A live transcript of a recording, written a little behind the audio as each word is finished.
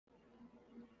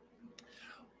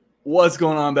What's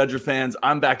going on, Badger fans?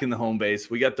 I'm back in the home base.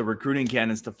 We got the recruiting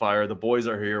cannons to fire. The boys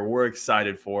are here. We're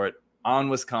excited for it. On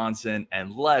Wisconsin,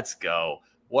 and let's go.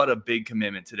 What a big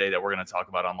commitment today that we're going to talk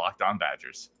about on Locked On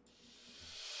Badgers.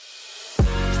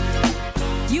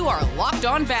 You are Locked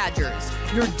On Badgers,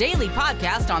 your daily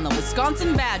podcast on the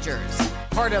Wisconsin Badgers.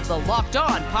 Part of the Locked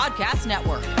On Podcast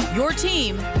Network, your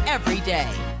team every day.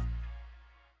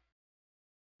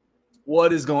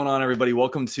 What is going on, everybody?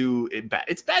 Welcome to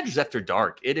it's Badgers After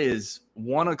Dark. It is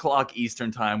 1 o'clock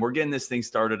Eastern time. We're getting this thing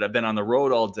started. I've been on the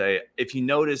road all day. If you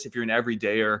notice, if you're an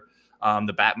everydayer,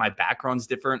 my background's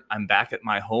different. I'm back at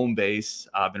my home base.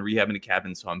 I've been rehabbing the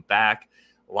cabin, so I'm back.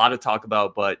 A lot to talk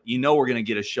about, but you know we're going to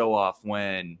get a show off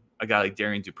when a guy like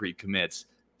Darrion Dupree commits.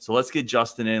 So let's get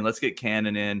Justin in. Let's get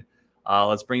Cannon in.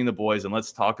 Let's bring in the boys, and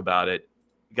let's talk about it.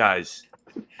 Guys,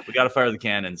 we got to fire the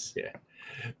cannons. Yeah.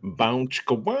 Bounce,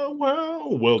 wow, wow.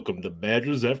 Welcome to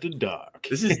Badgers After Dark.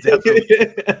 This is definitely,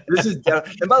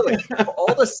 and by the way, for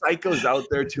all the psychos out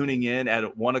there tuning in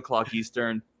at 1 o'clock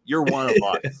Eastern, you're one of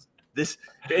us.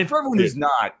 And for everyone who's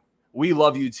not, we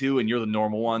love you too, and you're the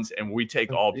normal ones, and we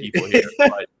take all people here.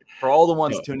 But for all the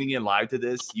ones tuning in live to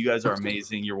this, you guys are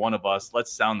amazing. You're one of us.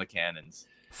 Let's sound the cannons.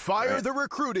 Fire the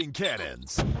recruiting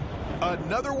cannons.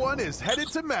 Another one is headed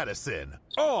to Madison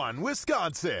on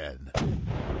Wisconsin.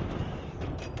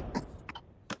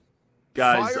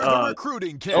 Guys, fire the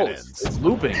recruiting cannons. It's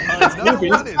looping.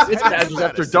 It's Badgers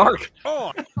After Dark.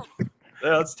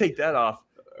 Let's take that off.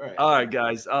 All right,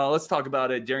 guys. Let's talk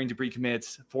about it. Darrion Dupree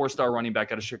commits, 4-star running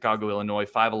back out of Chicago, Illinois,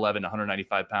 5'11",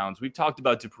 195 pounds. We've talked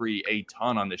about Dupree a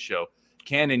ton on this show.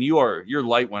 Cannon, your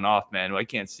light went off, man. I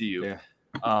can't see you.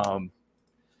 Yeah.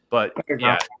 But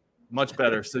yeah, much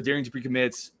better. So Darrion Dupree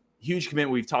commits, huge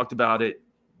commitment. We've talked about it.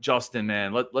 Justin,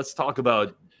 man, let's talk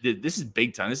about. This is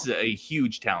big time. This is a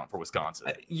huge talent for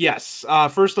Wisconsin. Yes.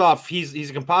 First off,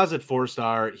 he's a composite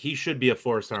 4-star. He should be a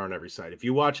 4-star on every side. If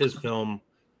you watch his film,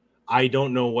 I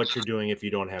don't know what you're doing if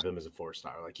you don't have him as a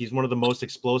 4-star. Like, he's one of the most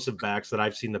explosive backs that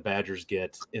I've seen the Badgers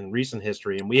get in recent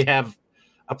history, and we have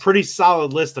a pretty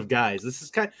solid list of guys. This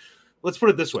is let's put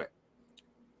it this way.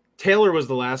 Taylor was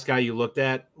the last guy you looked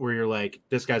at where you're like,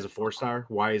 this guy's a 4-star.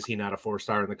 Why is he not a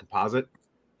 4-star in the composite?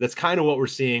 That's kind of what we're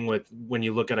seeing when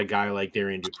you look at a guy like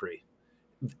Darrion Dupree.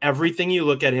 Everything you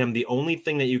look at him, the only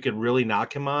thing that you could really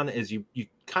knock him on is you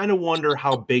kind of wonder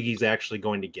how big he's actually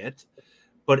going to get.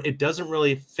 But it doesn't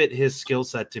really fit his skill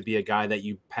set to be a guy that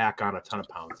you pack on a ton of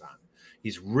pounds on.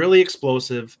 He's really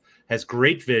explosive, has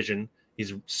great vision.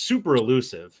 He's super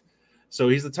elusive. So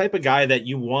he's the type of guy that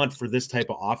you want for this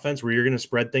type of offense where you're going to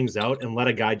spread things out and let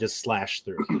a guy just slash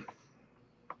through.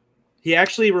 He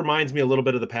actually reminds me a little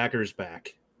bit of the Packers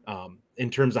back. In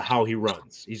terms of how he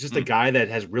runs. He's just a guy that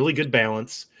has really good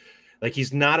balance. Like,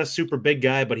 he's not a super big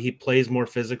guy, but he plays more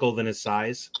physical than his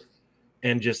size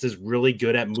and just is really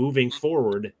good at moving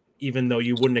forward, even though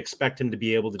you wouldn't expect him to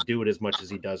be able to do it as much as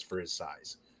he does for his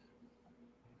size.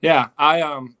 Yeah,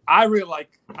 I really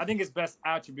I think his best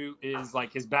attribute is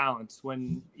like his balance.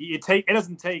 When you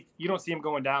don't see him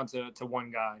going down to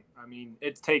one guy. I mean,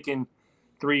 it's taken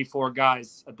 3-4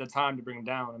 guys at the time to bring him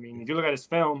down. I mean, if you look at his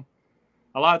film,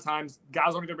 a lot of times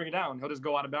guys aren't going to bring it down. He'll just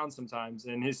go out of bounds sometimes,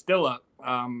 and he's still up.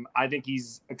 I think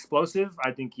he's explosive.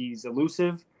 I think he's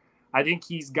elusive. I think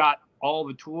he's got all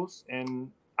the tools,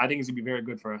 and I think he's going to be very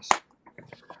good for us.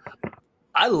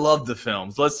 I love the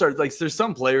films. Let's start. Like, there's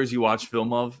some players you watch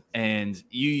film of, and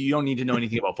you don't need to know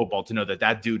anything about football to know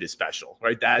that dude is special,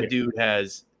 right? That dude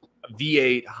has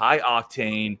V8, high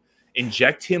octane.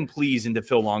 Inject him, please, into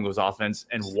Phil Longo's offense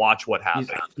and watch what happens.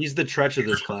 He's the Tretch of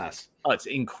this class. Oh, it's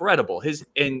incredible. His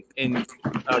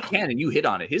Cannon, you hit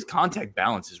on it. His contact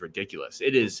balance is ridiculous.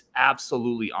 It is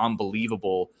absolutely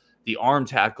unbelievable. The arm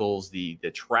tackles, the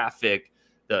traffic,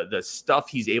 the stuff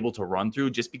he's able to run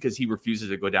through just because he refuses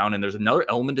to go down. And there's another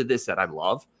element to this that I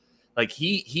love. Like,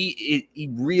 he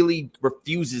really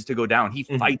refuses to go down. He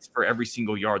fights for every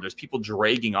single yard. There's people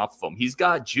dragging off of him. He's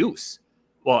got juice.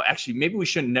 Well, actually, maybe we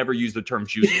shouldn't never use the term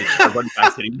juice for running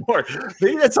backs anymore.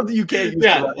 Maybe that's something you can't use.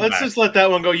 Yeah, let's just let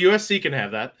that one go. USC can have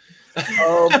that.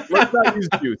 Let's not use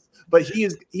juice. But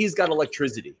he's got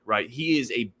electricity, right? He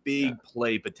is a big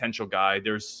play potential guy.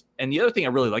 And the other thing I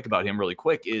really like about him really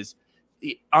quick is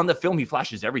on the film, he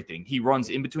flashes everything. He runs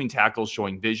in between tackles,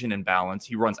 showing vision and balance.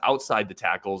 He runs outside the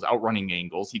tackles, outrunning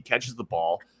angles. He catches the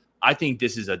ball. I think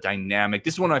this is this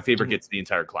is one of my favorite gets in the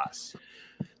entire class.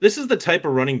 This is the type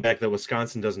of running back that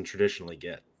Wisconsin doesn't traditionally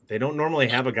get. They don't normally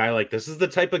have a guy like this. This is the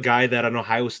type of guy that an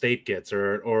Ohio State gets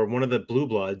or one of the blue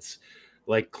bloods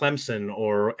like Clemson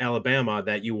or Alabama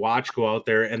that you watch go out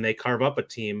there and they carve up a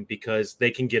team because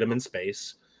they can get him in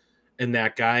space and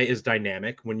that guy is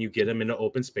dynamic when you get him into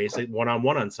open space,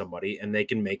 one-on-one on somebody, and they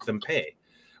can make them pay.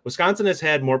 Wisconsin has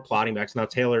had more plotting backs. Now,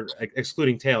 Taylor,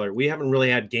 excluding Taylor, we haven't really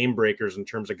had game breakers in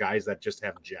terms of guys that just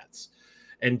have jets.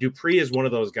 And Dupree is one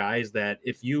of those guys that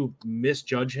if you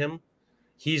misjudge him,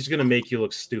 he's going to make you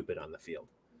look stupid on the field.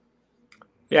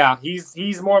 Yeah,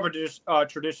 he's more of a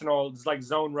traditional like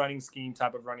zone running scheme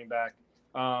type of running back.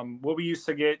 What we used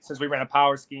to get, since we ran a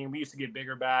power scheme, we used to get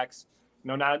bigger backs.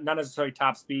 Not necessarily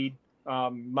top speed,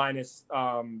 minus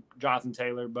Jonathan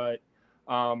Taylor, but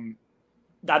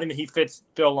I think he fits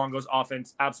Phil Longo's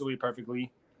offense absolutely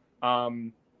perfectly.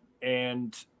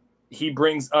 And he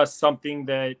brings us something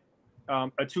that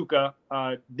Atuka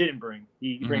didn't bring.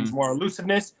 He brings more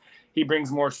elusiveness. He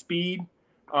brings more speed.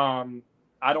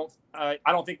 I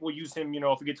don't think we'll use him,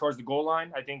 if we get towards the goal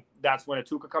line. I think that's when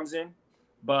Atuka comes in.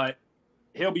 But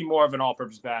he'll be more of an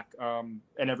all-purpose back and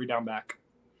every down back.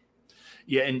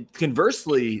 Yeah, and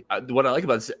conversely, what I like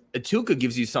about this, Atuka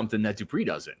gives you something that Dupree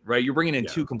doesn't, right? You're bringing in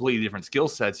two completely different skill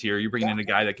sets here. You're bringing in a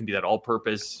guy that can be that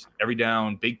all-purpose, every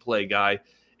down, big play guy.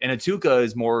 And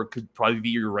Atuka could probably be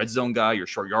your red zone guy, your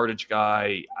short yardage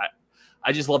guy.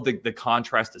 I just love the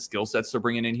contrast of skill sets they're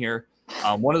bringing in here.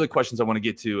 One of the questions I want to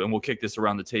get to, and we'll kick this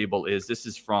around the table, is this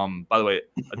is from, by the way,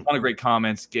 a ton of great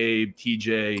comments. Gabe,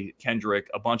 TJ, Kendrick,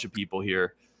 a bunch of people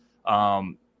here.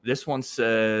 This one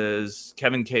says,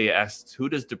 Kevin K asked, who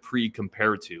does Dupree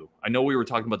compare to? I know we were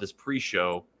talking about this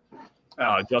pre-show.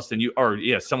 Justin,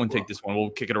 someone take this one.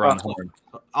 We'll kick it around the horn.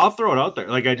 I'll throw it out there.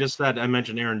 Like I just said, I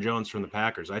mentioned Aaron Jones from the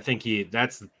Packers. I think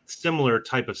that's similar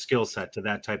type of skill set to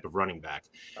that type of running back.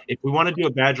 If we want to do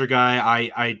a Badger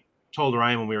guy, I told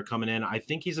Ryan when we were coming in, I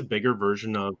think he's a bigger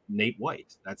version of Nate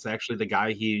White. That's actually the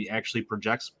guy he actually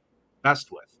projects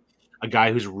best with. A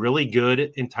guy who's really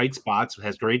good in tight spots,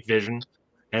 has great vision,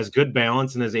 has good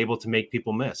balance, and is able to make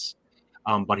people miss.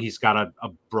 But he's got a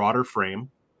broader frame,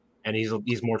 and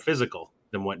he's more physical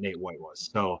than what Nate White was.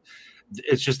 So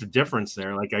it's just a difference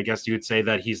there. Like, I guess you would say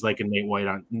that he's like a Nate White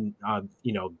on the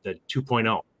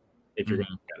 2.0, if you're going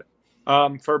to look at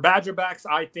it. For Badger backs,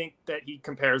 I think that he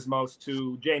compares most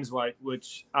to James White,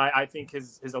 which I think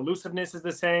his elusiveness is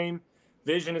the same.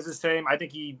 Vision is the same. I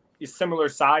think he is similar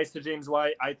size to James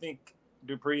White. I think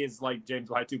Dupree is like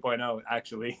James White 2.0,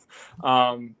 actually.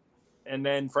 And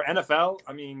then for NFL,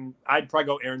 I mean, I'd probably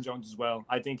go Aaron Jones as well.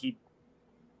 I think he's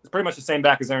pretty much the same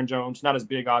back as Aaron Jones. Not as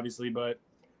big, obviously, but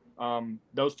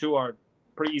those two are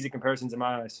pretty easy comparisons in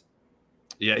my eyes.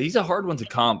 Yeah, he's a hard one to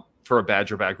comp for a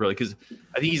Badger back, really, because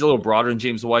I think he's a little broader than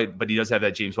James White, but he does have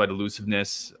that James White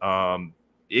elusiveness.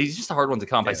 He's just a hard one to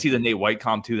comp. Yeah. I see the Nate White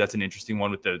comp, too. That's an interesting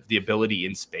one with the ability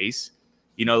in space.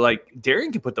 Like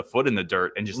Darrion can put the foot in the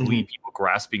dirt and just leave people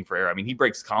grasping for air. I mean, he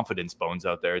breaks confidence bones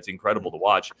out there. It's incredible to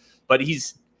watch. But he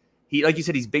like you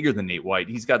said, he's bigger than Nate White.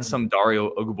 He's got some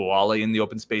Dario Ogunbowale in the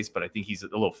open space, but I think he's a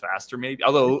little faster, maybe.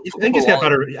 Although I think he's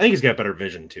got better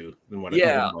vision too than what.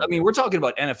 Yeah, I mean, we're talking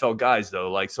about NFL guys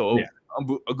though. Like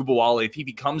Ogunbowale, if he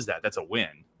becomes that's a win.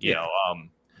 You know.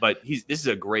 But this is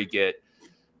a great get.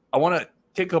 I want to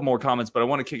take a couple more comments, but I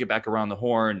want to kick it back around the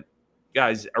horn,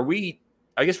 guys.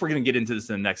 I guess we're going to get into this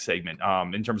in the next segment.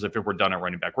 In terms of if we're done at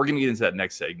running back, we're going to get into that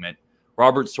next segment.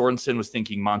 Robert Sorensen was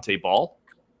thinking Monte Ball.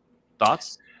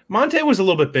 Thoughts? Monte was a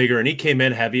little bit bigger, and he came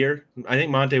in heavier. I think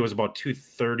Monte was about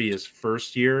 230 his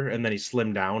first year, and then he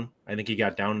slimmed down. I think he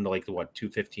got down into like the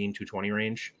 215, 220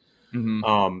 range.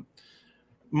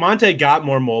 Monte got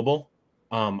more mobile.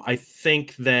 I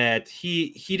think that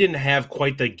he didn't have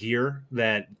quite the gear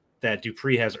that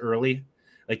Dupree has early.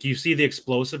 Like, you see the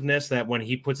explosiveness that when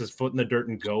he puts his foot in the dirt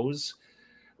and goes.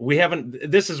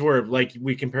 This is where, like,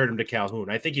 we compared him to Calhoun.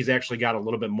 I think he's actually got a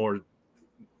little bit more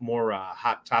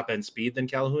hot top end speed than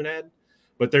Calhoun had,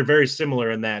 but they're very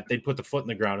similar in that they'd put the foot in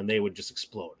the ground and they would just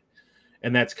explode.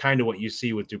 And that's kind of what you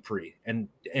see with Dupree. And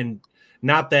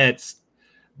not that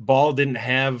Ball didn't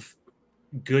have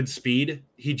good speed.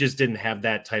 He just didn't have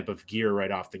that type of gear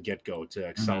right off the get-go to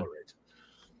accelerate.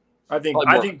 I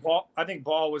think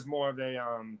Ball was more of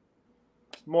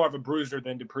a bruiser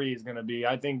than Dupree is going to be.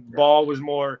 I think Ball was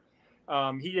more.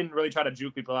 He didn't really try to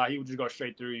juke people out. He would just go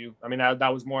straight through you. I mean,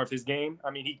 that was more of his game. I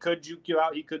mean, he could juke you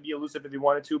out. He could be elusive if he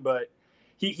wanted to, but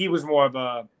he was more of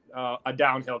a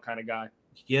downhill kind of guy.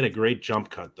 He had a great jump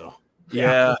cut, though.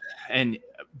 Yeah, and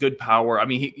good power. I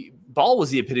mean, Ball was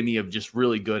the epitome of just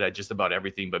really good at just about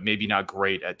everything, but maybe not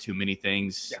great at too many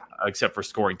things, except for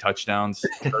scoring touchdowns.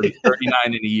 39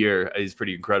 in a year is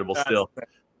pretty incredible still.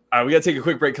 All right, we got to take a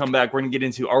quick break, come back. We're going to get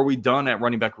into, are we done at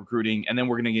running back recruiting? And then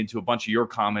we're going to get into a bunch of your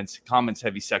comments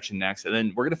heavy section next. And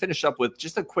then we're going to finish up with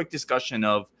just a quick discussion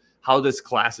of how this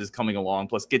class is coming along,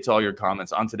 plus get to all your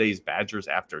comments on today's Badgers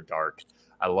After Dark.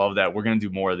 I love that. We're going to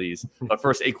do more of these. But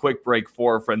first, a quick break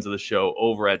for friends of the show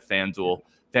over at FanDuel.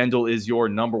 FanDuel is your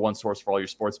number one source for all your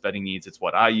sports betting needs. It's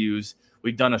what I use.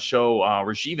 We've done a show.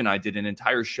 Rajiv and I did an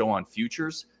entire show on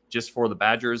futures just for the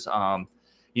Badgers.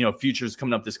 Futures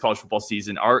coming up this college football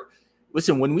season.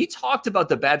 Listen, when we talked about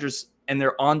the Badgers and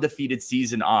their undefeated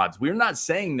season odds, we're not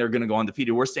saying they're going to go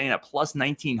undefeated. We're saying at plus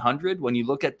 1,900. When you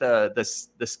look at the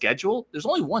schedule, there's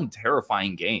only one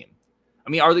terrifying game. I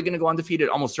mean, are they going to go undefeated?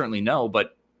 Almost certainly no,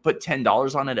 but put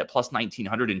 $10 on it at plus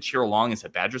 1,900 and cheer along as a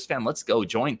Badgers fan. Let's go.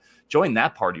 Join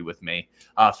that party with me.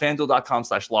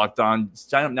 FanDuel.com/lockedon.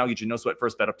 Sign up now. Get your no sweat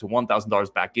first bet up to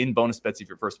 $1,000 back in bonus bets if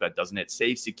your first bet doesn't hit.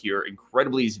 Safe, secure,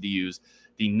 incredibly easy to use.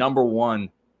 The number one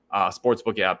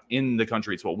sportsbook app in the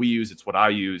country. It's what we use. It's what I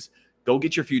use. Go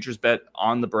get your futures bet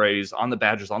on the Braves, on the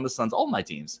Badgers, on the Suns, all my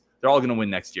teams. They're all going to win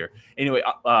next year. Anyway,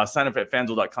 sign up at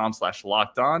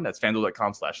FanDuel.com/lockedon. That's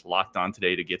FanDuel.com/lockedon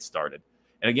today to get started.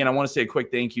 And again, I want to say a quick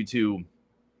thank you to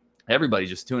everybody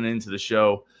just tuning into the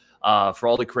show. For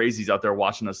all the crazies out there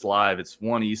watching us live. It's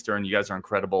 1 Eastern. You guys are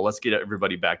incredible. Let's get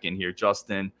everybody back in here.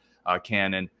 Justin,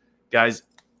 Cannon. Guys,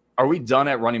 are we done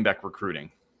at running back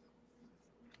recruiting?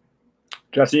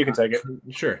 Justin, you can take it.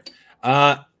 Sure.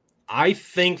 I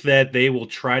think that they will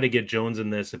try to get Jones in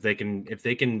this if they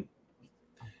can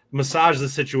massage the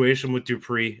situation with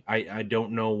Dupree. I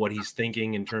don't know what he's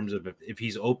thinking in terms of if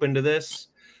he's open to this.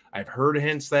 I've heard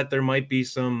hints that there might be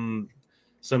some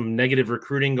negative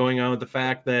recruiting going on with the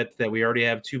fact that we already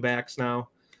have two backs now.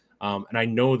 And I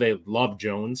know they love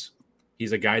Jones.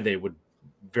 He's a guy they would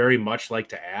very much like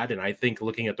to add. And I think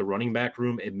looking at the running back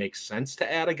room, it makes sense to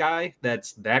add a guy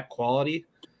that's that quality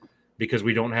because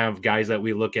we don't have guys that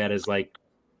we look at as like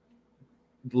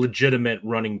legitimate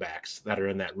running backs that are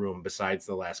in that room besides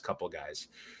the last couple guys.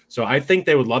 So I think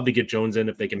they would love to get Jones in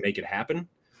if they can make it happen.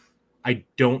 I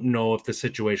don't know if the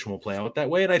situation will play out that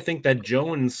way. And I think that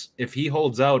Jones, if he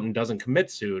holds out and doesn't commit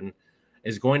soon,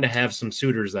 is going to have some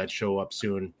suitors that show up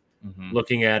soon.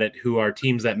 Looking at it, who are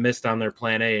teams that missed on their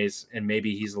plan A's, and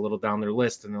maybe he's a little down their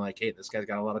list, and they're like, hey, this guy's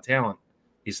got a lot of talent.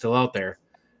 He's still out there,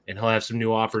 and he'll have some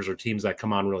new offers or teams that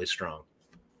come on really strong.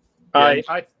 I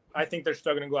think they're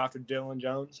still going to go after Dylan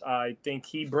Jones. I think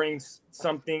he brings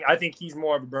something. I think he's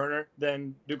more of a burner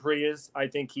than Dupree is. I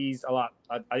think he's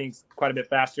I think he's quite a bit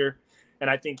faster, and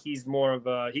I think he's more of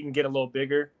a. He can get a little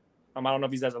bigger. I don't know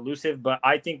if he's as elusive, but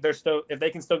I think they're still. If they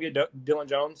can still get Dylan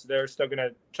Jones, they're still going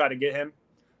to try to get him.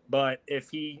 But if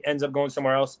he ends up going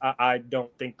somewhere else, I don't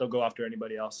think they'll go after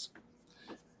anybody else.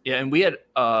 Yeah, and we had,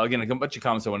 again, a bunch of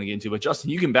comments I want to get into. But, Justin,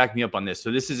 you can back me up on this.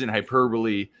 So this isn't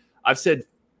hyperbole. I've said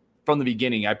from the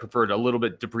beginning I preferred a little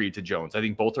bit Dupree to Jones. I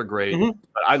think both are great.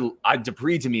 But I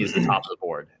Dupree to me is the top of the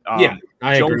board. Yeah,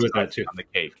 I Jones agree with that too. On the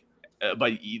cake.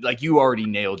 But like you already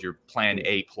nailed your plan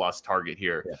A plus target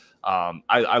here. Yeah.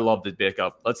 I love the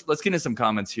pickup. Let's get into some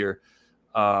comments here.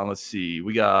 Let's see.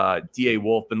 We got D.A.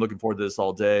 Wolf. Been looking forward to this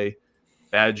all day.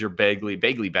 Badger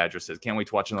Bagley Badger says, can't wait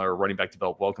to watch another running back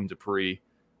develop. Welcome Dupree.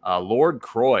 Lord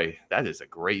Croy. That is a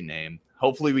great name.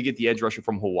 Hopefully we get the edge rusher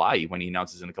from Hawaii when he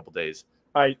announces in a couple days.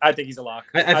 I think he's a lock.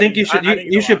 I think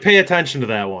you should pay attention to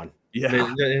that one.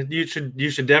 Yeah. You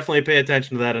should definitely pay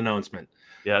attention to that announcement.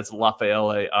 Yeah, it's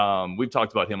Lafayette. We've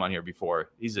talked about him on here before.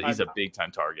 He's a big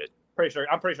time target.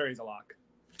 I'm pretty sure he's a lock.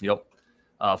 Yep.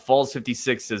 Falls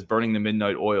 56 says burning the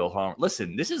midnight oil. Huh?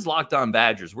 Listen, this is Locked On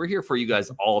Badgers. We're here for you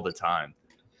guys all the time,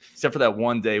 except for that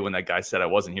one day when that guy said I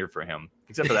wasn't here for him.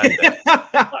 Except for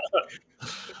that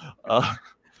day.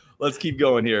 Let's keep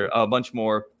going here. A bunch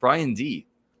more. Brian D.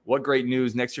 What great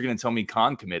news! Next, you're going to tell me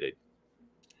Khan committed.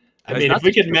 I mean, if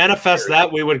we could manifest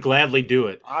that, we would gladly do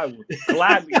it. I would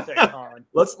gladly say Khan.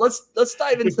 Let's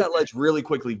dive into that ledge really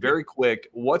quickly, very quick.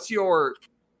 What's your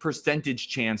percentage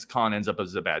chance Khan ends up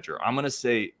as a Badger? I'm going to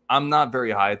say I'm not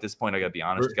very high at this point. I got to be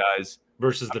honest, guys.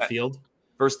 Versus the field?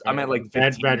 I'm at like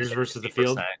 15, Badgers versus the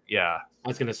field? Yeah. I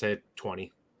was going to say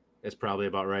 20. It's probably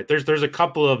about right. There's a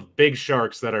couple of big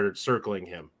sharks that are circling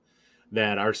him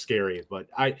that are scary. But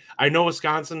I know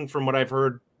Wisconsin, from what I've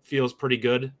heard, feels pretty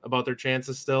good about their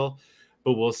chances still.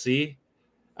 But we'll see.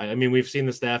 I mean, we've seen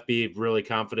the staff be really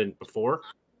confident before.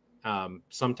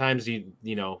 Sometimes, you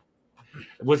know,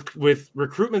 with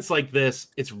recruitments like this,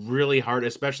 it's really hard,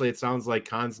 especially it sounds like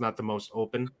Khan's not the most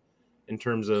open in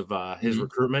terms of his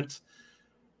recruitment.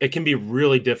 It can be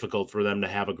really difficult for them to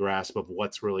have a grasp of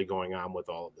what's really going on with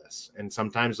all of this. And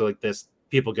sometimes like this,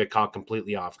 people get caught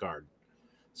completely off guard.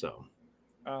 So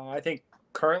I think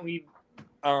currently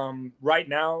right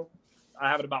now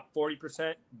I have it about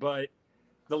 40%, but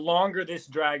the longer this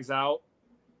drags out,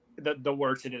 the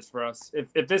worse it is for us.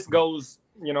 If this goes,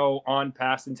 you know, on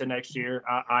past into next year,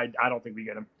 I don't think we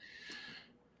get him.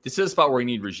 This is a spot where we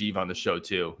need Rajiv on the show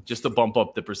too, just to bump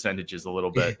up the percentages a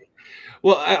little bit.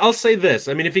 Well, I'll say this.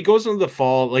 I mean, if he goes into the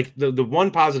fall, like the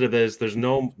one positive is there's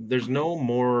no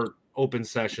more open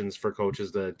sessions for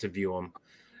coaches to view him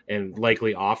and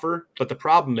likely offer. But the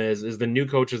problem is the new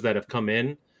coaches that have come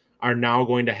in are now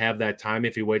going to have that time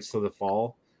if he waits till the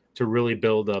fall to really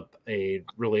build up a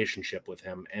relationship with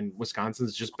him. And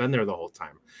Wisconsin's just been there the whole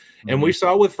time. Mm-hmm. And we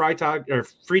saw with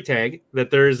Freitag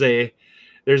that there's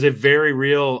a very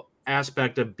real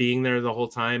aspect of being there the whole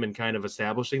time and kind of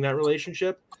establishing that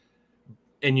relationship.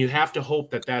 And you have to hope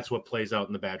that that's what plays out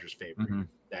in the Badgers' favor, mm-hmm.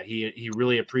 that he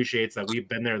really appreciates that we've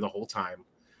been there the whole time,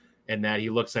 and that he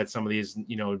looks at some of these,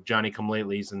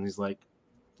 Johnny-come-latelys, and he's like,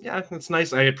 yeah, it's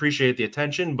nice. I appreciate the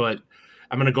attention, but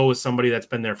I'm going to go with somebody that's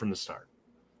been there from the start.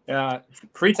 Yeah,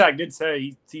 Freitag did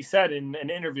say, he said in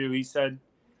an interview, he said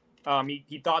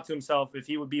he thought to himself if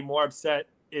he would be more upset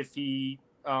if he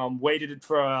waited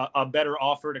for a better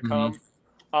offer to come,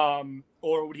 mm-hmm.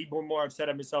 Or would he be more upset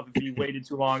at himself if he waited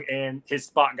too long and his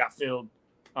spot got filled?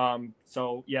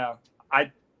 So yeah,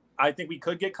 I think we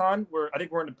could get Con. I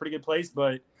think we're in a pretty good place,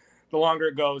 but the longer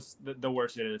it goes, the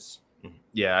worse it is.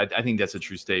 Yeah, I think that's a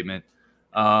true statement.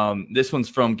 This one's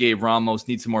from Gabe Ramos.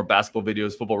 Need some more basketball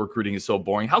videos. Football recruiting is so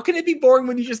boring. How can it be boring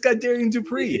when you just got Darrion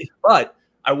Dupree? But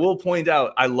I will point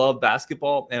out, I love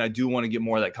basketball, and I do want to get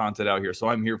more of that content out here. So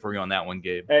I'm here for you on that one,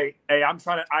 Gabe. Hey, I'm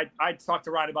trying to. I talked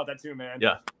to Ryan about that too, man.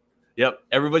 Yeah. Yep.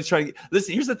 Everybody's trying to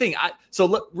listen. Here's the thing.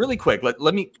 Really quick,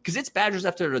 let me, because it's Badgers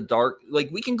After the Dark. Like,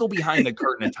 we can go behind the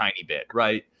curtain a tiny bit,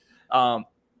 right?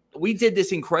 We did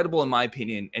this incredible, in my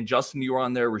opinion. And Justin, you were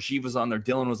on there. Rajiv was on there.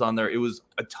 Dylan was on there. It was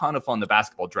a ton of fun. The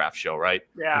basketball draft show, right?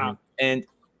 Yeah. And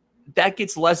that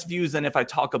gets less views than if I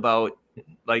talk about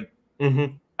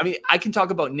Mm-hmm. I mean, I can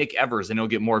talk about Nick Evers and it'll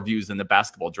get more views than the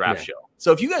basketball draft show.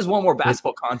 So if you guys want more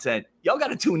basketball content, y'all got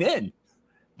to tune in.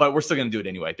 But we're still going to do it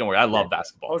anyway. Don't worry. I love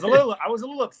basketball. I was a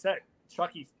little upset.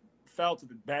 Chucky fell to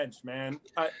the bench, man.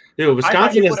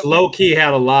 Wisconsin has low-key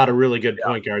had a lot of really good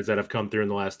point guards that have come through in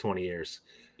the last 20 years.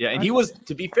 Yeah, and he was,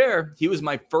 to be fair, he was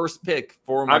my first pick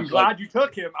for my. I'm glad you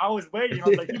took him. I was waiting. I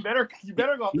was like, you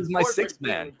better go. He's my sixth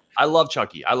man. I love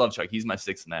Chucky. He's my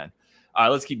sixth man. All right,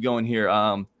 let's keep going here.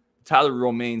 Tyler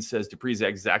Romaine says Dupree's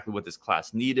exactly what this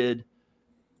class needed.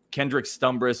 Kendrick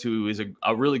Stumbris, who is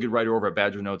a really good writer over at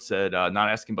Badger Notes, said, not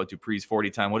asking about Dupree's 40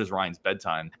 time. What is Ryan's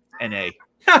bedtime? NA.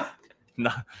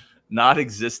 Not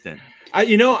existent.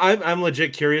 I'm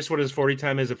legit curious what his 40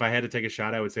 time is. If I had to take a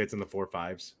shot, I would say it's in the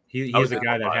 4.5s. He's a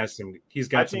guy that has he's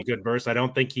got some good bursts. I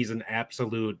don't think he's an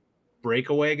absolute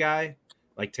breakaway guy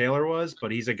like Taylor was,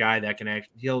 but he's a guy that can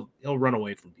actually, he'll run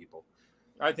away from people.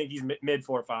 I think he's mid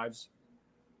 4.5s.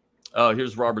 Oh,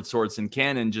 here's Robert Swordson.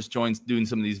 Cannon just joins doing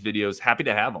some of these videos. Happy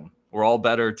to have him. We're all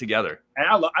better together. And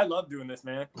I love doing this,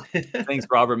 man. Thanks,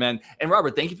 Robert, man. And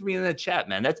Robert, thank you for being in the chat,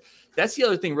 man. That's the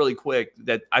other thing really quick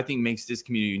that I think makes this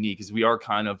community unique is we are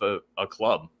kind of a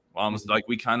club. Almost like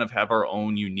we kind of have our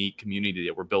own unique community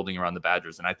that we're building around the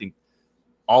Badgers. And I think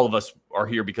all of us are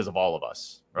here because of all of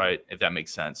us, right? If that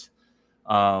makes sense.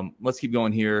 Let's keep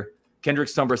going here. Kendrick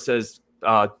Stumber says,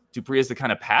 Dupree is the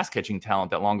kind of pass-catching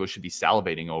talent that Longo should be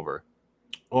salivating over.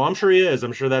 Well, I'm sure he is.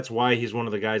 I'm sure that's why he's one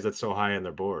of the guys that's so high on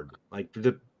their board. Like,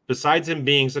 besides him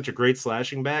being such a great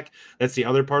slashing back, that's the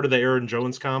other part of the Aaron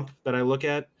Jones comp that I look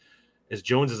at, is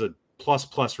Jones is a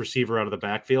plus receiver out of the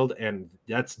backfield, and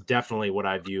that's definitely what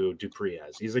I view Dupree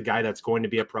as. He's a guy that's going to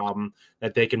be a problem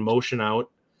that they can motion out,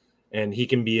 and he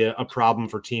can be a problem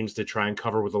for teams to try and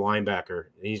cover with a linebacker.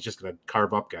 And he's just going to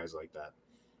carve up guys like that.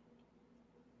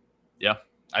 Yeah.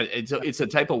 It's a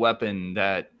type of weapon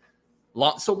that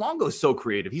Longo is so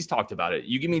creative. He's talked about it.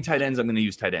 You give me tight ends, I'm going to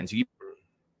use tight ends. You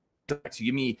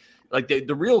give me like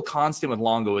the real constant with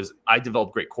Longo is I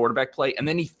develop great quarterback play, and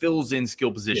then he fills in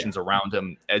skill positions around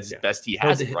him as best he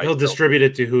has. He'll distribute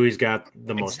it to who he's got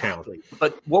the most talent.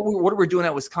 But what we're doing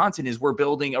at Wisconsin is we're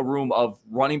building a room of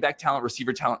running back talent,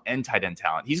 receiver talent, and tight end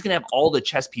talent. He's going to have all the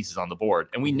chess pieces on the board,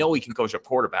 and we know he can coach up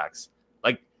quarterbacks.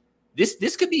 Like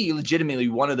this could be legitimately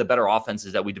one of the better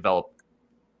offenses that we develop.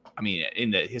 I mean,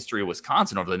 in the history of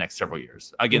Wisconsin over the next several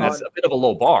years. Again, that's a bit of a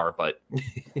low bar, but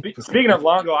speaking of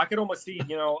Longo, I could almost see,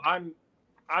 I'm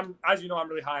as you know, I'm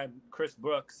really high on Chris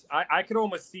Brooks. I could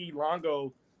almost see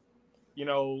Longo,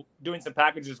 doing some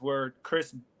packages where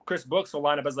Chris Brooks will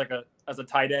line up as a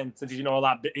tight end since he's a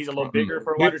little bigger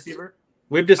for a wide receiver.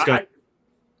 We've discussed.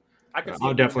 I could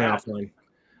see definitely offline.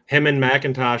 Him and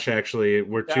McIntosh actually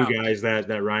were two guys that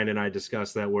Ryan and I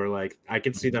discussed that were like, I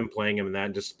could see them playing him in that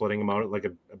and just splitting him out like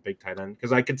a big tight end.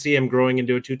 Because I could see him growing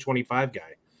into a 225 guy,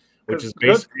 which is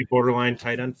basically borderline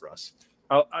tight end for us.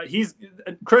 He's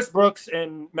Chris Brooks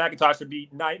and McIntosh would be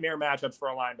nightmare matchups for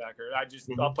a linebacker.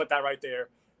 I'll put that right there.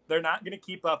 They're not going to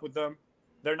keep up with them.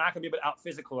 They're not going to be able to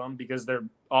out-physical them because they're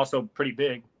also pretty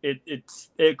big.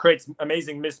 It creates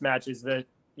amazing mismatches that,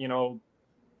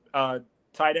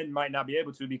 tight end might not be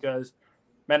able to because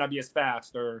might not be as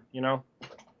fast or. No,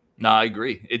 I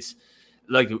agree. It's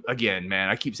like, again, man,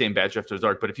 I keep saying Badger After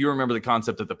Dark, but if you remember the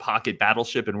concept of the pocket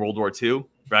battleship in World War II,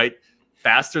 right?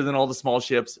 Faster than all the small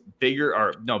ships, bigger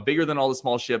than all the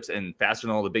small ships and faster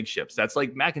than all the big ships. That's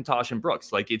like McIntosh and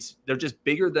Brooks. Like they're just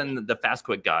bigger than the fast,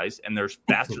 quick guys, and they're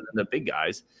faster than the big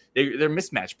guys. They're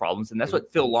mismatch problems. And that's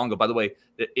what Phil Longo, by the way,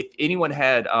 if anyone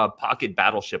had a pocket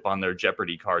battleship on their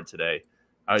Jeopardy card today,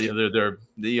 their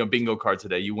bingo card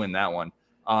today, you win that one.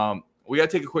 We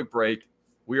got to take a quick break.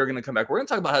 We are going to come back. We're going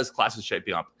to talk about how this class is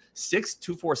shaping up. 6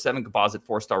 247 composite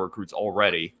 4-star recruits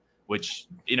already, which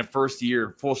in a first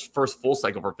full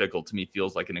cycle for Fickell, to me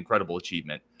feels like an incredible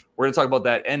achievement. We're going to talk about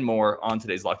that and more on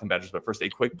today's Locked On Badgers, but first a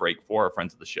quick break for our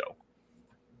friends of the show.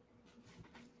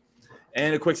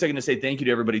 And a quick second to say thank you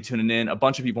to everybody tuning in. A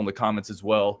bunch of people in the comments as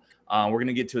well. We're going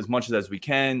to get to as much as we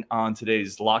can on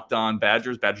today's Locked On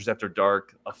Badgers After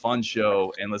Dark, a fun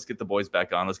show. And let's get the boys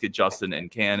back on. Let's get Justin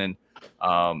and Cannon.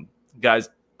 Guys,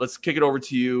 let's kick it over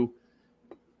to you.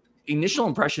 Initial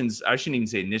impressions, I shouldn't even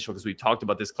say initial because we've talked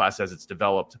about this class as it's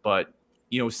developed, but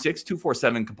 6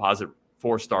 247 composite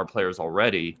 4-star players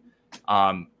already.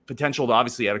 Potential to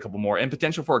obviously add a couple more and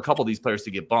potential for a couple of these players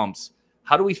to get bumps.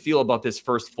 How do we feel about this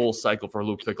first full cycle for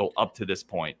Luke Fickell up to this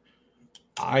point?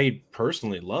 I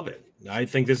personally love it. I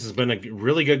think this has been a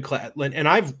really good class. And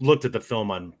I've looked at the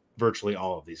film on virtually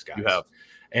all of these guys. You have.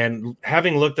 And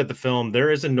having looked at the film,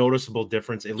 there is a noticeable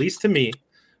difference, at least to me,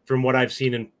 from what I've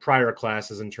seen in prior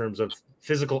classes in terms of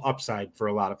physical upside for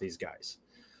a lot of these guys.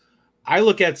 I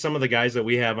look at some of the guys that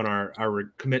we have on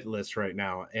our commit list right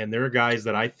now, and there are guys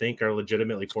that I think are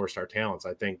legitimately 4-star talents.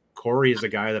 I think Corey is a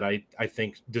guy that I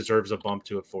think deserves a bump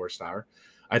to a 4-star.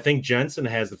 I think Jensen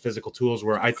has the physical tools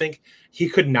where I think he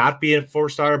could not be a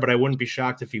 4-star, but I wouldn't be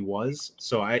shocked if he was.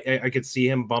 So I could see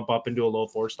him bump up into a low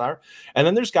 4-star. And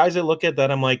then there's guys I look at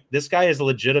that I'm like, this guy is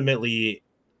legitimately,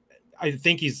 I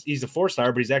think he's a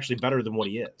 4-star, but he's actually better than what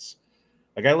he is.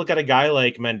 Like I look at a guy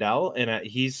like Mendel, and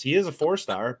he is a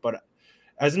 4-star, but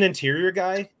as an interior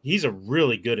guy, he's a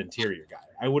really good interior guy.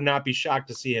 I would not be shocked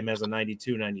to see him as a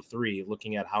 92, 93,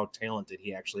 looking at how talented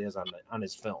he actually is on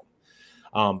his film.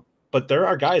 But there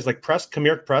are guys like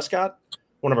Kamir Prescott,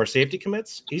 one of our safety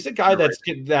commits. He's a guy that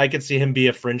I could see him be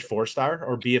a fringe 4-star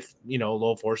or be a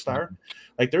low 4-star. Mm-hmm.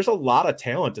 Like there's a lot of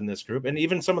talent in this group, and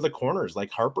even some of the corners like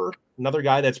Harper, another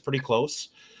guy that's pretty close.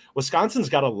 Wisconsin's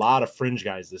got a lot of fringe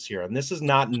guys this year, and this is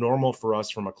not normal for us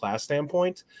from a class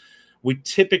standpoint. We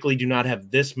typically do not have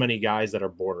this many guys that are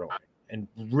borderline. And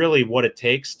really what it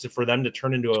takes for them to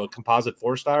turn into a composite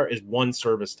 4-star is one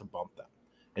service to bump them.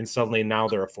 And suddenly now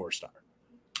they're a 4-star.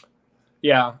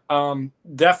 Yeah,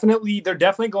 definitely. They're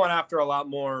definitely going after a lot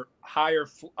more higher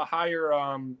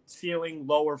ceiling,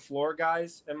 lower floor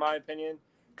guys, in my opinion,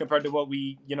 compared to what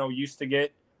we, used to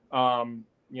get. The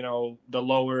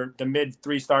mid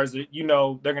 3-stars, they're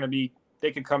going to be,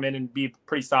 they could come in and be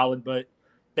pretty solid, but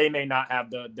they may not have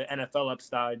the NFL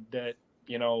upside that,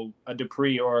 a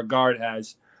Dupree or a guard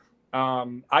has.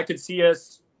 I could see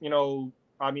us, we're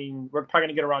probably going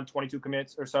to get around 22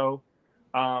 commits or so.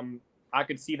 I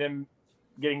could see them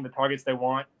getting the targets they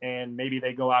want, and maybe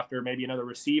they go after maybe another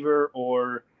receiver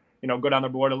or, go down the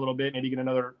board a little bit, maybe get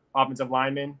another offensive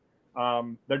lineman.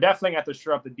 They're definitely going to have to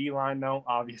shore up the D-line, though,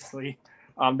 obviously.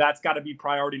 That's got to be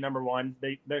priority number one.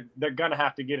 They're going to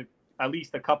have to get at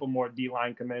least a couple more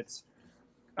D-line commits.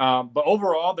 But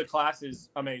overall, the class is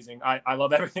amazing. I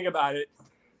love everything about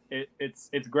it.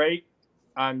 It's great.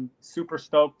 I'm super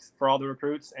stoked for all the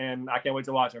recruits, and I can't wait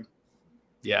to watch them.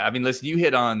 Yeah, listen, you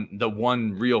hit on the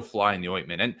one real fly in the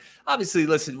ointment. And obviously,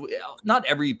 listen, not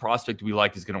every prospect we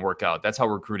like is going to work out. That's how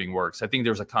recruiting works. I think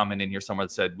there's a comment in here somewhere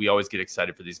that said we always get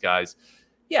excited for these guys.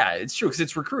 Yeah, it's true because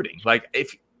it's recruiting. Like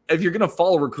if you're going to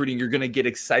follow recruiting, you're going to get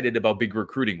excited about big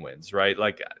recruiting wins, right?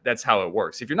 Like that's how it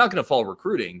works. If you're not going to follow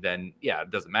recruiting, then yeah,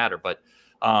 it doesn't matter. But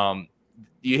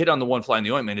you hit on the one fly in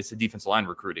the ointment. It's the defensive line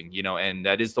recruiting, and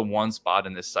that is the one spot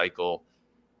in this cycle.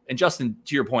 And Justin,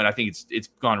 to your point, I think it's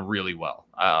gone really well.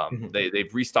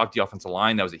 They've restocked the offensive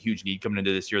line. That was a huge need coming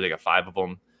into this year. They got 5 of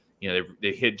them.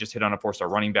 They hit on a 4-star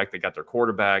running back. They got their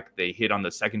quarterback. They hit on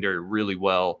the secondary really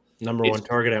well. Number one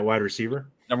target at wide receiver.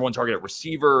 Number one target at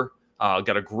receiver.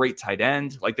 Got a great tight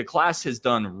end. Like the class has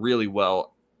done really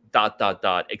well. ...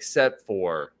 Except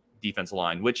for defensive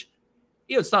line, which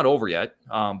it's not over yet.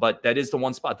 But that is the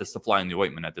one spot that's the fly in the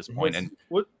ointment at this point.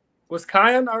 Was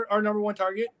Kion our number one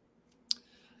target?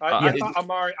 I thought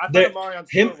Amari on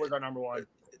Stewart was our number one.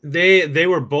 They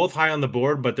were both high on the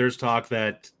board, but there's talk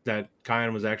that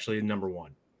Kian was actually number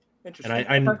one. Interesting.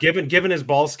 And given his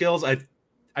ball skills,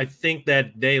 I think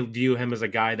that they view him as a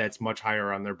guy that's much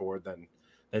higher on their board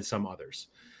than some others.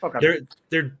 Okay.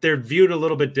 They're viewed a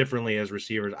little bit differently as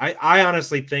receivers. I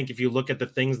honestly think if you look at the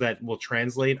things that will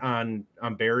translate on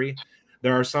Barry,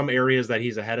 there are some areas that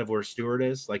he's ahead of where Stewart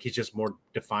is. Like he's just more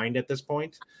defined at this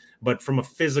point. But from a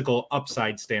physical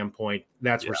upside standpoint,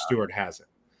 that's where Stewart has it.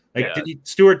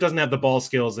 Stewart doesn't have the ball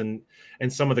skills and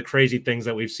some of the crazy things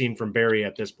that we've seen from Barry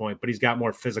at this point, but he's got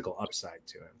more physical upside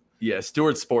to him. Yeah,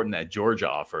 Stewart's sporting that Georgia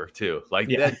offer too.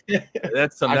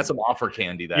 That's some offer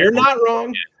candy. That you're not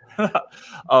wrong.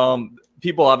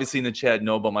 People obviously in the chat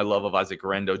know about my love of Isaac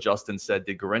Guerendo. Justin said,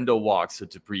 "Did Guerendo walk so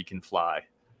Dupree can fly?"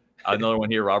 Another one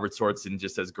here, Robert Swartzen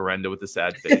just says Guerendo with a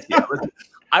sad face. Yeah, listen,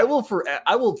 I will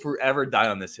forever die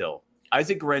on this hill.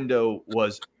 Isaac Guerendo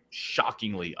was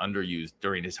shockingly underused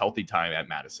during his healthy time at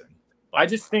Madison. I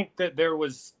just think that there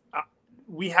was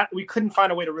we couldn't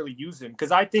find a way to really use him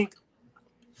because I think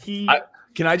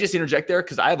can I just interject there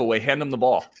because I have a way. Hand him the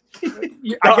ball.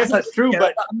 I guess that's true,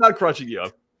 but I'm not crushing you.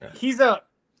 He's a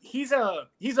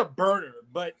burner,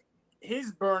 but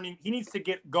his burning he needs to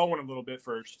get going a little bit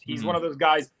first. He's one of those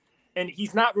guys, and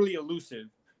he's not really elusive.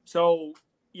 So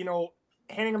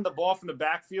handing him the ball from the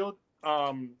backfield,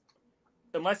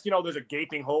 unless there's a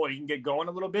gaping hole and he can get going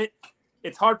a little bit,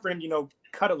 it's hard for him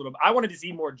cut a little bit. I wanted to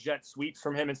see more jet sweeps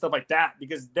from him and stuff like that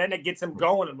because then it gets him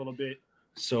going a little bit.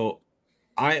 So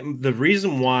the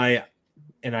reason why,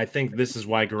 and I think this is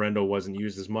why Guerendo wasn't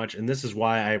used as much, and this is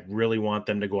why I really want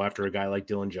them to go after a guy like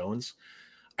Dylan Jones.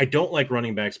 I don't like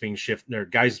running backs being shifted, or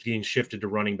guys being shifted to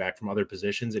running back from other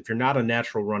positions. If you're not a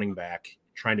natural running back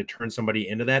trying to turn somebody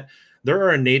into that, there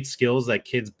are innate skills that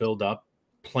kids build up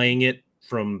playing it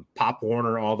from Pop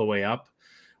Warner all the way up,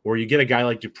 where you get a guy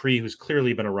like Dupree who's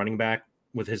clearly been a running back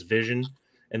with his vision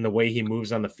and the way he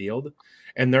moves on the field.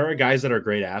 And there are guys that are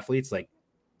great athletes, like,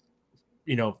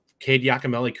 Cade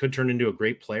Giacomelli could turn into a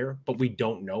great player, but we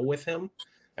don't know with him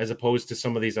as opposed to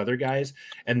some of these other guys.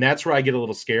 And that's where I get a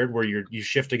little scared, where you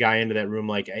shift a guy into that room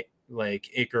like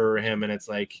Aker or him, and it's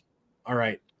like, all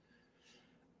right,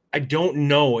 I don't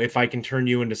know if I can turn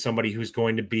you into somebody who's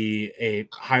going to be a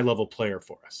high-level player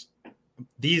for us.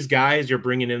 These guys you're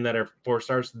bringing in that are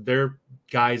 4-stars, they're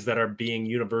guys that are being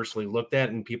universally looked at,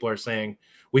 and people are saying,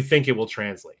 we think it will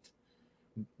translate.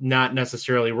 Not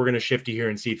necessarily, we're going to shift you here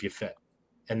and see if you fit.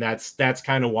 And that's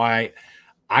kind of why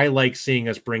I like seeing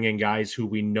us bring in guys who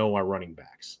we know are running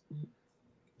backs.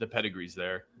 The pedigree's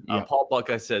there. Yeah. Paul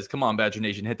Buckeye says, come on, Badger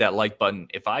Nation, hit that like button.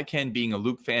 If I can, being a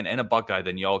Luke fan and a Buckeye,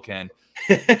 then y'all can.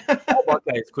 Paul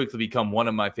Buckeye has quickly become one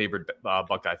of my favorite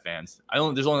Buckeye fans.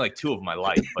 There's only like 2 of my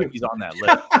life, but he's on that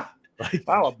list.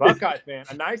 Wow, a Buckeye fan.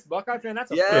 A nice Buckeye fan?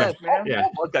 That's a first, man. Yeah.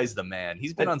 Paul Buckeye's the man.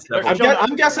 He's been on several.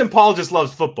 I'm guessing Paul just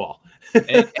loves football.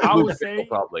 and I Luke would say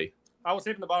probably. I will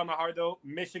say from the bottom of my heart, though,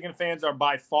 Michigan fans are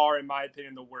by far, in my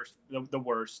opinion, the worst. The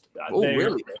worst. Oh,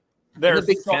 really? They're in the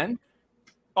Big Ten?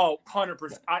 Oh,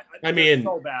 100%. I mean,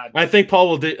 so bad. I think Paul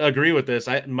will agree with this.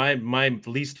 My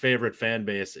least favorite fan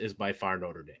base is by far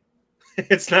Notre Dame.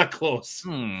 It's not close.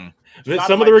 Some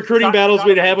of the recruiting battles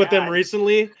we'd had with them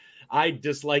recently, I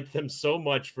dislike them so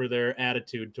much for their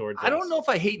attitude towards us. I don't know if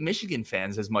I hate Michigan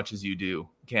fans as much as you do,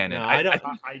 Cannon. No,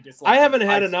 I haven't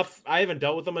had enough. I haven't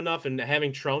dealt with them enough, and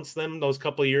having trounced them those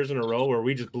couple of years in a row where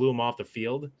we just blew them off the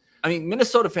field. I mean,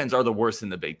 Minnesota fans are the worst in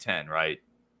the Big Ten, right?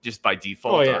 Just by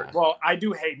default. Oh, yeah. Well, I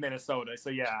do hate Minnesota, so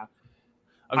yeah.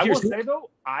 I will say, though,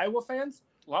 Iowa fans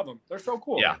love them. They're so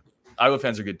cool. Yeah. Iowa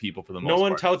fans are good people for the most part. No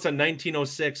one touts a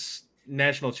 1906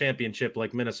 national championship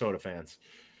like Minnesota fans.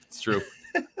 It's true.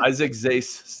 Isaac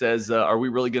Zace says, are we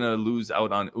really going to lose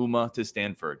out on Uma to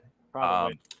Stanford?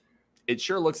 Probably. It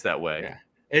sure looks that way.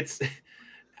 Yeah.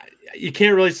 You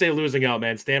can't really say losing out,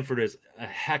 man. Stanford is a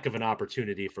heck of an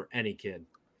opportunity for any kid.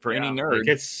 For any nerd. Like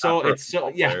it's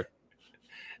so yeah.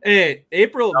 Hey,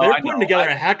 April, they're putting together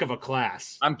a heck of a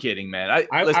class. I'm kidding, man.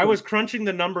 I was crunching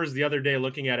the numbers the other day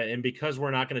looking at it, and because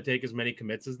we're not going to take as many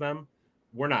commits as them,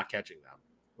 we're not catching them.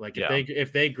 Like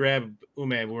if they grab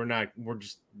Ume, we're not going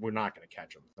to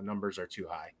catch them. The numbers are too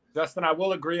high. Justin, I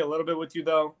will agree a little bit with you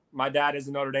though. My dad is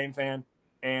a Notre Dame fan,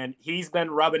 and he's been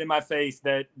rubbing in my face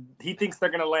that he thinks they're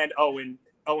going to land Owen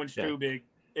Strubig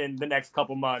in the next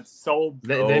couple months. So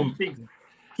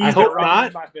I hope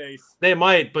not. They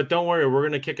might, but don't worry. We're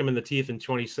going to kick him in the teeth in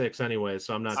 26 anyway,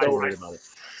 so I'm not too worried about it.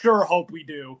 Sure hope we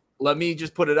do. Let me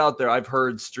just put it out there. I've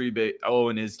heard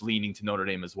Owen is leaning to Notre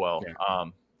Dame as well. Yeah.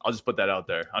 I'll just put that out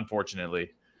there,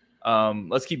 unfortunately.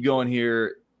 Let's keep going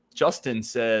here. Justin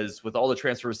says, with all the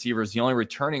transfer receivers, the only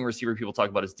returning receiver people talk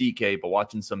about is DK, but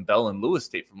watching some Bell and Lewis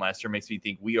tape from last year makes me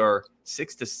think we are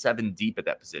 6 to 7 deep at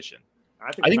that position.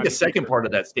 I think the second part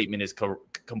of that statement is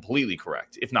completely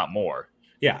correct, if not more.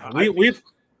 Yeah, we've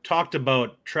talked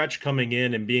about Tretch coming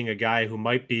in and being a guy who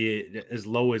might be as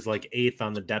low as like 8th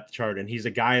on the depth chart. And he's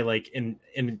a guy like in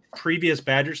previous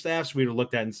Badger staffs, we'd have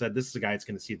looked at and said, this is a guy that's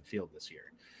going to see the field this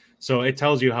year. So it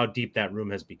tells you how deep that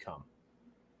room has become.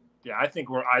 Yeah, I think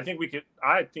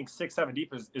 6, 7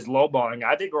 deep is lowballing.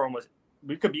 I think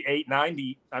we could be 8, 9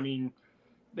 deep. I mean,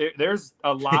 there's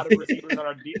a lot of receivers on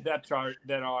our deep depth chart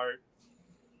that are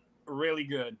really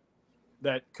good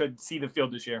that could see the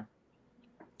field this year.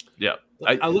 Yeah.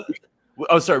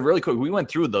 Sorry, really quick. We went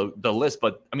through the list,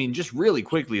 but I mean, just really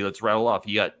quickly, let's rattle off.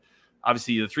 You got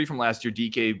obviously the 3 from last year,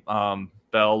 DK,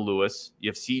 Bell, Lewis. You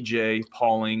have CJ,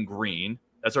 Pauling, Green.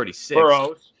 That's already 6.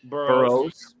 Burrows.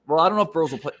 Well, I don't know if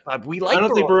Burrows will play. I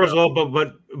don't think Burrows will,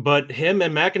 but him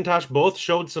and McIntosh both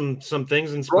showed some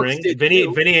things in spring.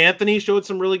 Vinny Anthony showed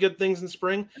some really good things in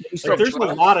spring. Like, there's a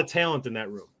lot of talent in that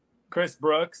room. Chris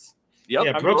Brooks. Yep.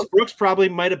 Yeah, Brooks probably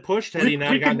might have pushed had he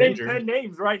not gotten injured. 10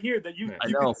 names right here that you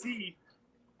can see.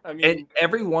 I mean, and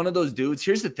every one of those dudes.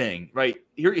 Here's the thing, right?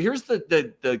 Here's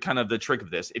the kind of the trick of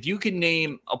this. If you can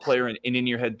name a player and in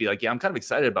your head be like, yeah, I'm kind of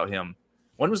excited about him.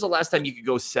 When was the last time you could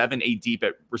go 7, 8 deep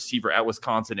at receiver at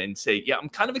Wisconsin and say, yeah, I'm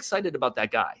kind of excited about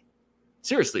that guy?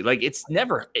 Seriously, like it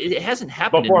hasn't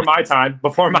happened before my time.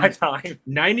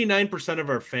 99% of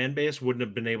our fan base wouldn't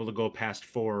have been able to go past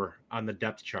 4 on the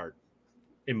depth chart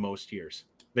in most years.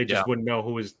 They just wouldn't know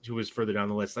who was further down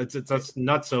the list. It's us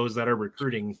nutsos that are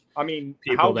recruiting. I mean,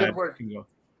 people that can go.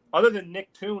 Other than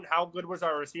Nick Toon, how good was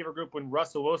our receiver group when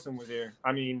Russell Wilson was here?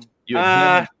 I mean, him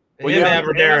and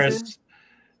Aberderis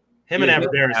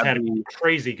had a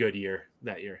crazy good year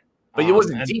that year. But it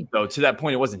wasn't deep, though. To that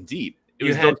point, it wasn't deep. It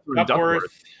was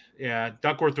Duckworth. Yeah,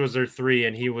 Duckworth was their 3,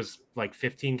 and he was like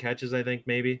 15 catches, I think,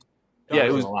 maybe. Yeah,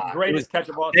 it was a lot. Greatest catch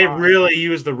of all time. They really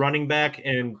used the running back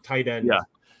and tight end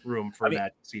room for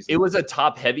that season. It was a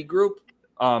top-heavy group.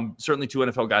 Certainly 2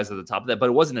 NFL guys at the top of that, but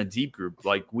it wasn't a deep group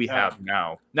like we have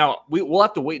now. Now, we'll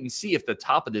have to wait and see if the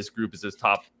top of this group is as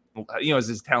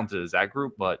talented as that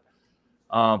group, but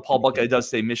Paul Buckeye does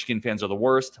say Michigan fans are the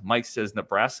worst. Mike says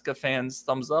Nebraska fans,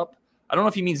 thumbs up. I don't know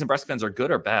if he means Nebraska fans are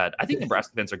good or bad. I think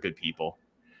Nebraska fans are good people.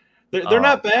 They're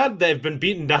not bad. They've been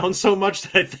beaten down so much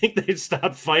that I think they've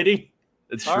stopped fighting.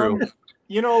 It's true.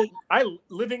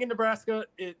 Living in Nebraska,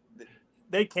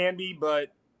 they can be, but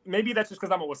maybe that's just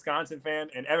because I'm a Wisconsin fan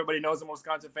and everybody knows I'm a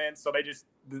Wisconsin fan, so they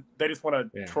just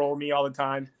want to troll me all the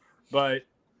time. But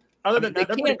other than that,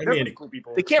 they're pretty cool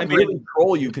people. They can't really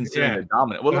troll you considering they're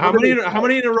dominant. Well, how many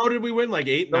in a row did we win? Like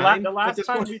 8, 9? The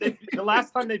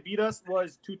last time they beat us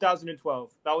was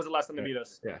 2012. That was the last time they beat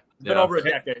us. Yeah. It's been over a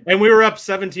decade. And we were up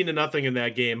 17-0 in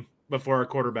that game before our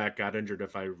quarterback got injured,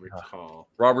 if I recall.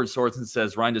 Robert Sorensen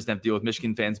says Ryan doesn't have to deal with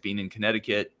Michigan fans being in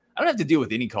Connecticut. I don't have to deal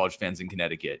with any college fans in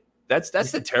Connecticut. That's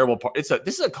the terrible part. This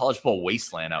is a college football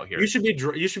wasteland out here. You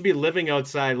should be living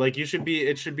outside. Like it should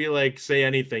be like Say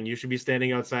Anything. You should be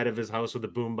standing outside of his house with a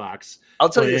boombox. I'll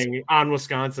tell you this, on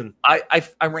Wisconsin. I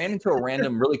ran into a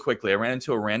random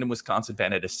Wisconsin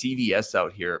fan at a CVS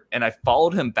out here, and I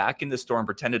followed him back in the store and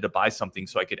pretended to buy something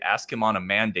so I could ask him on a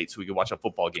mandate so we could watch a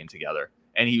football game together.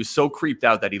 And he was so creeped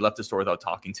out that he left the store without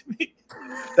talking to me.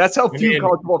 That's how few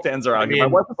college football fans are out here. My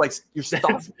wife was like, "You're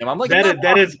stalking him." I'm like,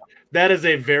 that is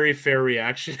a very fair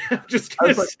reaction.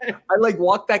 I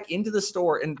walked back into the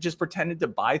store and just pretended to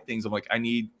buy things. I'm like, I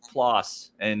need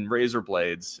floss and razor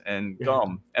blades and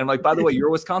gum. And I'm like, by the way, you're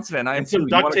a Wisconsin fan. I am some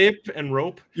duct tape and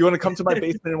rope. You want to come to my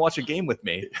basement and watch a game with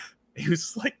me? He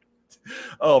was like,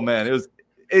 oh man,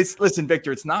 listen,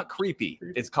 Victor, it's not creepy.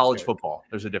 It's college football.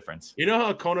 There's a difference. You know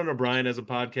how Conan O'Brien has a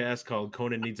podcast called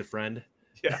Conan Needs a Friend?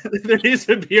 Yeah. There needs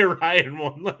to be a Ryan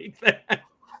one like that.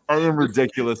 I am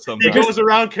ridiculous sometimes. He goes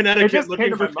around Connecticut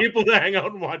looking for people to hang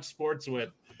out and watch sports with.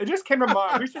 It just came to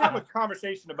mind. We should have a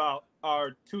conversation about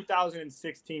our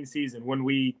 2016 season when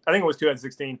I think it was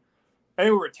 2016. I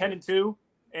think we were 10-2,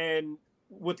 and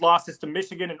with losses to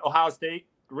Michigan and Ohio State,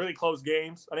 really close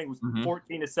games. I think it was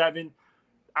 14-7.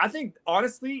 I think,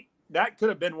 honestly, that could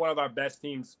have been one of our best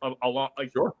teams a lot.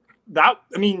 Like, sure.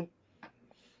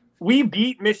 We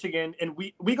beat Michigan and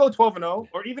we go 12-0,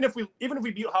 or even if we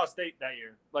beat Ohio State that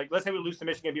year, like let's say we lose to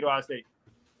Michigan, beat Ohio State,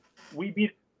 we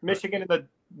beat Michigan in the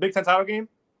Big Ten title game.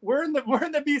 We're in the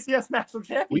BCS National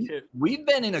Championship. We've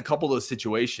been in a couple of those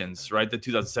situations, right? The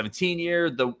 2017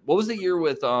 year. What was the year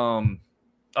with I'm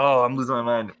losing my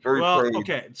mind.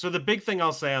 Okay. So the big thing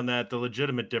I'll say on that, the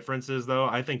legitimate difference is though,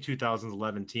 I think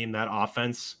 2011 team, that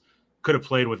offense could have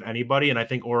played with anybody. And I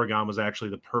think Oregon was actually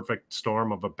the perfect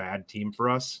storm of a bad team for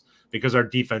us because our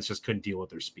defense just couldn't deal with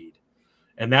their speed.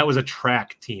 And that was a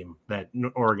track team that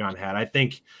Oregon had. I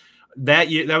think that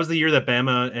year, that was the year that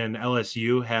Bama and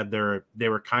LSU had they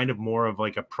were kind of more of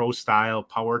like a pro style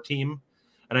power team.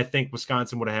 And I think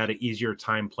Wisconsin would have had an easier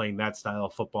time playing that style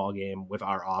of football game with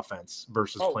our offense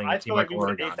versus playing a team like Oregon. We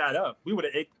would have ate that up. We would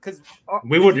have ate because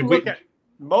look at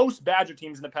most Badger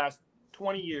teams in the past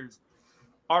 20 years.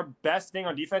 Our best thing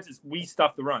on defense is we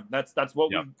stuff the run. That's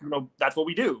what that's what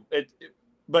we do.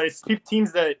 But it's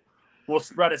teams that will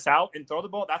spread us out and throw the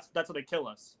ball. That's what they kill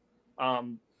us.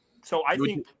 So I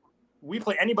think we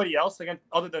play anybody else against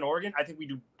other than Oregon. I think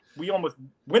we almost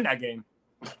win that game.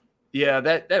 Yeah,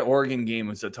 that Oregon game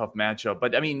was a tough matchup,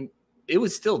 but I mean, it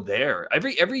was still there.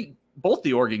 Both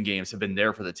the Oregon games have been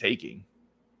there for the taking.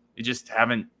 You just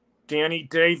haven't. Danny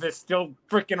Davis still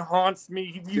freaking haunts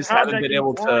me. You haven't been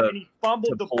able to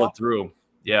pull it through.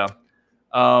 Yeah.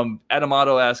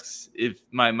 Adamato asks if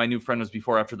my new friend was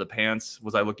before or after the pants.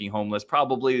 Was I looking homeless?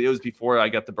 Probably. It was before I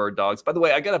got the bird dogs. By the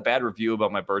way, I got a bad review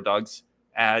about my bird dogs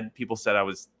ad. People said I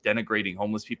was denigrating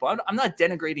homeless people. I'm not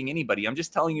denigrating anybody. I'm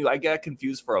just telling you I got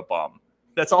confused for a bum.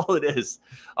 That's all it is.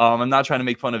 I'm not trying to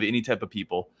make fun of any type of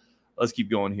people. Let's keep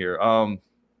going here.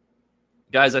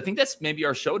 Guys, I think that's maybe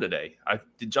our show today.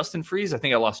 Did Justin freeze? I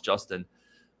think I lost Justin.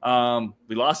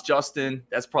 We lost Justin.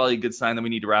 That's probably a good sign that we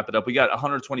need to wrap it up. We got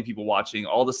 120 people watching.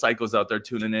 All the psychos out there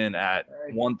tuning in at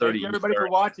 1:30. Thank you everybody for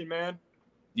watching, man.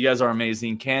 You guys are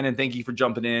amazing. Cannon, thank you for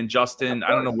jumping in. Justin, I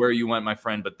don't know where you went, my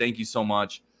friend, but thank you so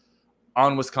much.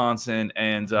 On Wisconsin,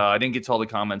 and I didn't get to all the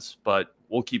comments, but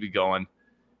we'll keep it going.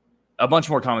 A bunch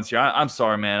more comments here. I'm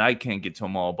sorry, man. I can't get to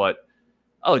them all, but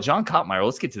John Kottmeyer.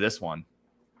 Let's get to this one.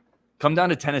 Come down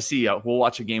to Tennessee. We'll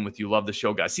watch a game with you. Love the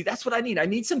show, guys. See, that's what I need. I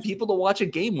need some people to watch a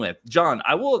game with. John,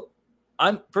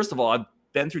 first of all, I've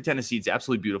been through Tennessee. It's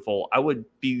absolutely beautiful. I would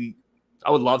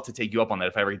love to take you up on that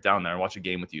if I ever get down there and watch a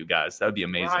game with you guys. That would be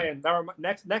amazing. Ryan,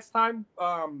 next time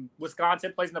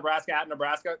Wisconsin plays Nebraska at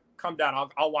Nebraska, come down.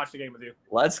 I'll watch the game with you.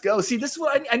 Let's go. See, this is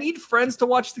what I need friends to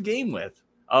watch the game with.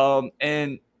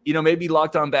 And maybe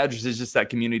Locked On Badgers is just that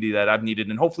community that I've needed,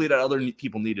 and hopefully that other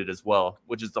people need it as well,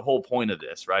 which is the whole point of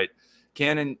this, right?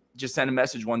 Cannon just sent a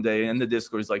message one day in the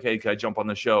Discord. He's like, hey, can I jump on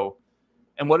the show?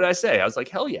 And what did I say? I was like,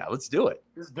 hell yeah, let's do it.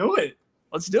 Let's do it.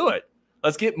 Let's do it.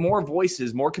 Let's get more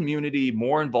voices, more community,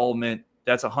 more involvement.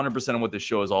 That's 100% of what this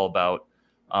show is all about.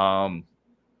 All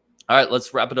right,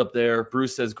 let's wrap it up there.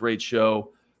 Bruce says, great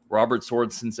show. Robert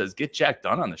Swordson says, get Jack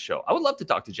Dunn on the show. I would love to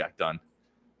talk to Jack Dunn.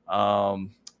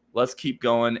 Let's keep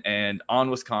going. And on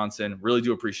Wisconsin, really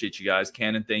do appreciate you guys.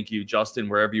 Cannon, thank you. Justin,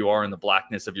 wherever you are in the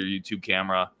blackness of your YouTube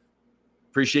camera,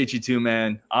 appreciate you too,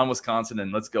 man. On Wisconsin,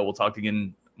 and let's go. We'll talk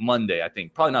again Monday, I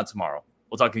think. Probably not tomorrow.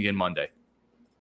 We'll talk again Monday.